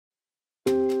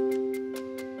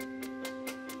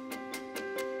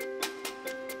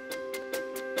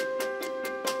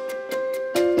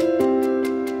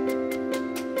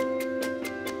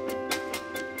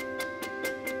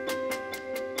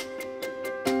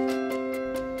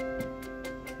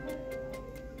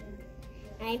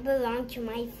I belong to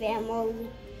my family.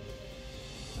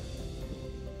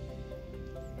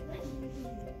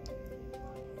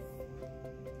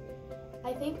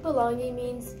 I think belonging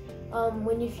means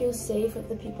when you feel safe with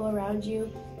the people around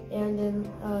you and in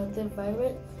the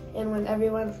environment, and when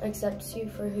everyone accepts you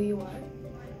for who you are.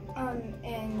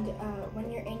 When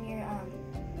you're in your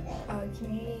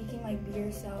community, you can like be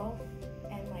yourself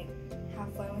and like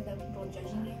have fun without people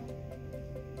judging you.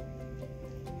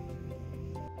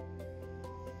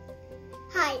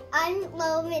 Hi, I'm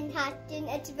Lo Manhattan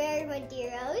at Very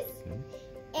Maderos,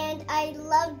 and I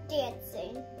love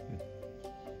dancing.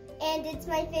 And it's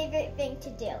my favorite thing to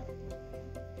do.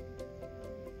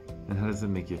 And how does it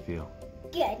make you feel?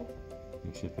 Good.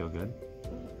 Makes you feel good?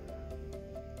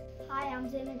 Hi, I'm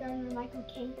Xander Gardner Michael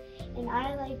King, and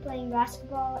I like playing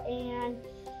basketball and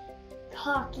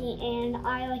hockey, and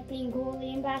I like being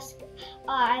goalie in basketball.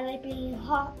 I like being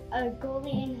a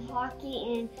goalie in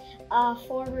hockey and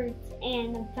forward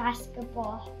in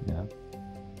basketball. Yeah.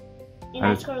 And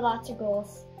I score lots of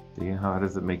goals. How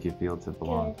does it make you feel to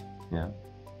belong? Good. Yeah.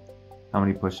 How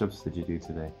many push-ups did you do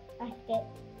today? I fit.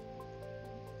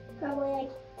 Probably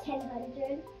like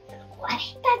 1,000. What?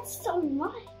 That's so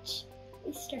much.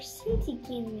 Mr. Cincy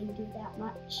can't even do that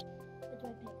much. What do I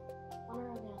pick? One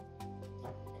or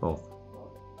the Both.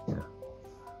 Yeah.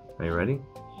 Are you ready?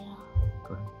 Yeah.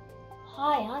 Go ahead.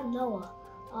 Hi, I'm Noah.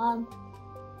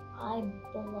 I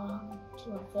belong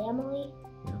to a family,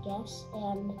 I guess,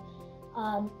 and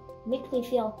makes me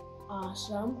feel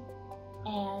awesome.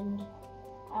 And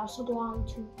I also belong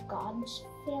to God's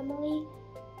family,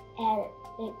 and it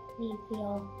makes me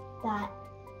feel that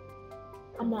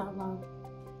I'm not alone.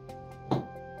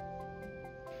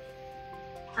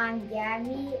 I'm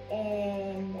Gabby,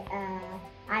 and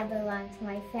I belong to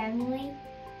my family.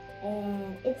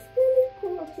 And it's really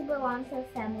cool to belong to a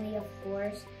family, of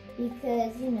course,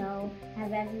 because, you know,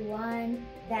 have everyone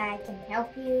that can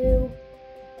help you.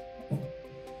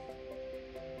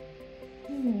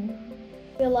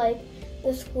 I feel like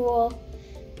the school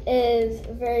is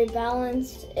very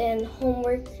balanced in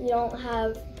homework. You don't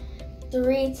have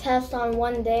 3 tests on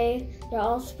one day. They're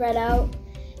all spread out.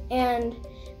 And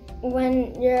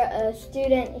when you're a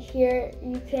student here,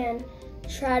 you can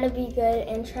try to be good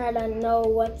and try to know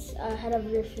what's ahead of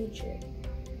your future.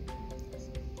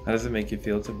 How does it make you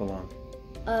feel to belong?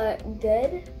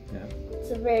 Good. Yeah.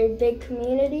 It's a very big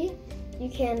community. You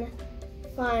can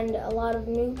find a lot of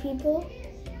new people,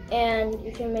 and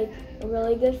you can make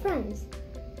really good friends.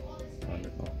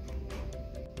 Wonderful.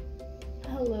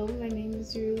 Hello, my name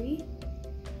is Rui,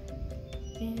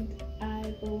 and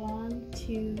I belong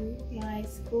to my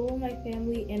school, my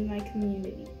family, and my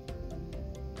community.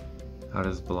 How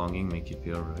does belonging make you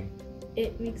feel, Rui?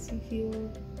 It makes me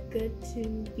feel good to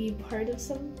be part of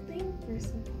something or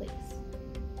someplace.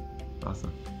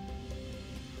 Awesome.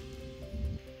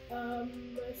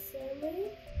 My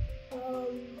family,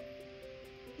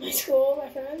 my school, my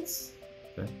friends.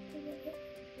 Okay.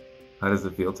 How does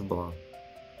it feel to belong?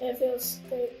 It feels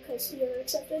great because you're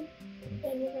accepted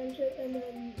in your friendship, and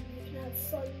then you can have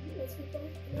fun with people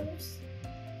and others.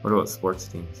 What about sports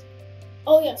teams?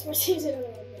 Oh yeah, sports teams are another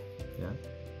one. Yeah?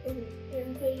 You're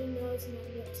including those, and then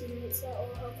you have teammates that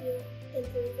will help you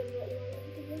improve in what you want to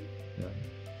improve in.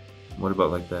 Yeah. What about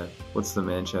like that? What's the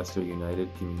Manchester United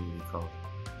community called?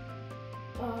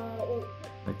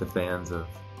 Like the fans of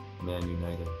Man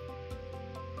United.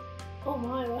 Oh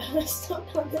my, I messed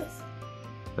up on this.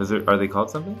 Are they called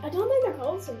something? I don't think they're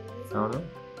called something. I don't know.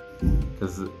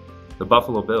 Because the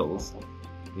Buffalo Bills,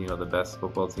 you know, the best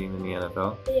football team in the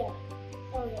NFL, Yeah.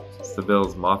 Oh yeah. it's the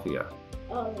Bills Mafia.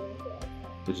 Oh yeah.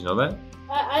 Did you know that?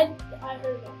 I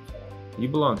heard that. You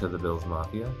belong to the Bills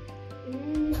Mafia.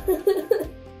 I'm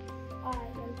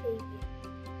Peggy.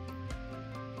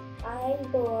 I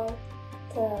belong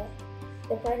to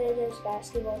the Predators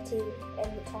basketball team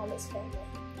and the Thomas family.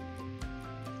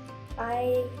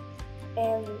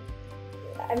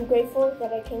 I'm grateful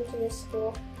that I came to this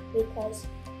school because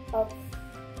of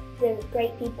the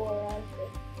great people around me.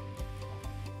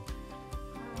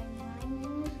 Hi, my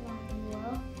name is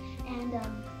Manuel, and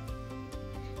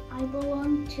I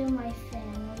belong to my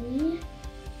family.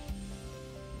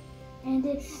 And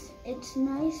it's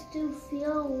nice to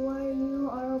feel where you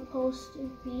are supposed to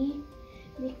be,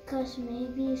 because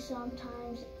maybe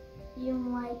sometimes you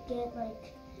might get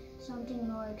like something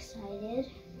more excited.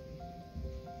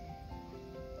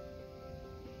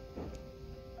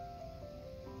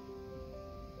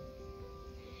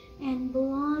 And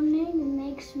belonging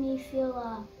makes me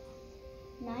feel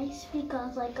nice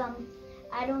because I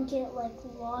don't get like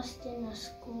lost in a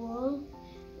school,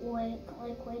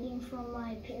 like waiting for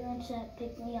my parents that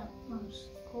pick me up from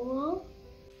school.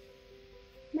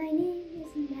 My name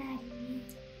is Maddie.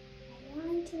 I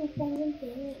belong to my friends and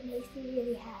family. It makes me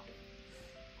really happy.